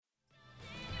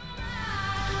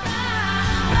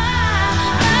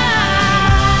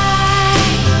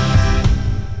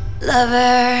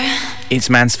It's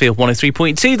Mansfield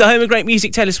 103.2, the home of great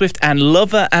music, Taylor Swift and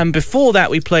Lover. And before that,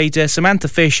 we played Samantha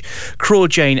Fish, Craw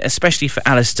Jane, especially for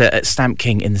Alistair at Stamp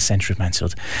King in the centre of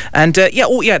Mansfield. And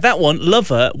that one,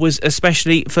 Lover, was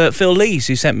especially for Phil Lees,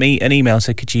 who sent me an email.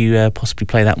 So could you possibly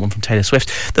play that one from Taylor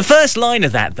Swift? The first line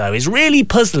of that, though, is really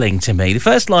puzzling to me. The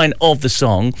first line of the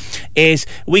song is,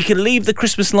 "We can leave the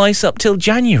Christmas lights up till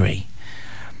January.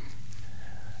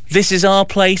 This is our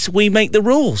place, we make the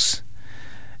rules."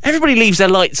 Everybody leaves their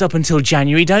lights up until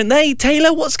January, don't they?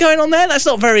 Taylor, what's going on there? That's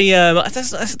not very. That's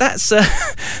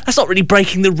not really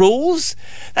breaking the rules.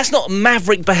 That's not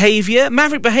maverick behaviour.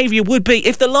 Maverick behaviour would be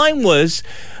if the line was,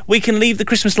 "We can leave the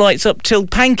Christmas lights up till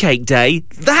Pancake Day."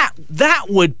 That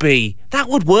would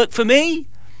work for me.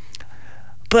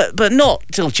 But not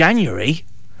till January.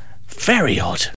 Very odd.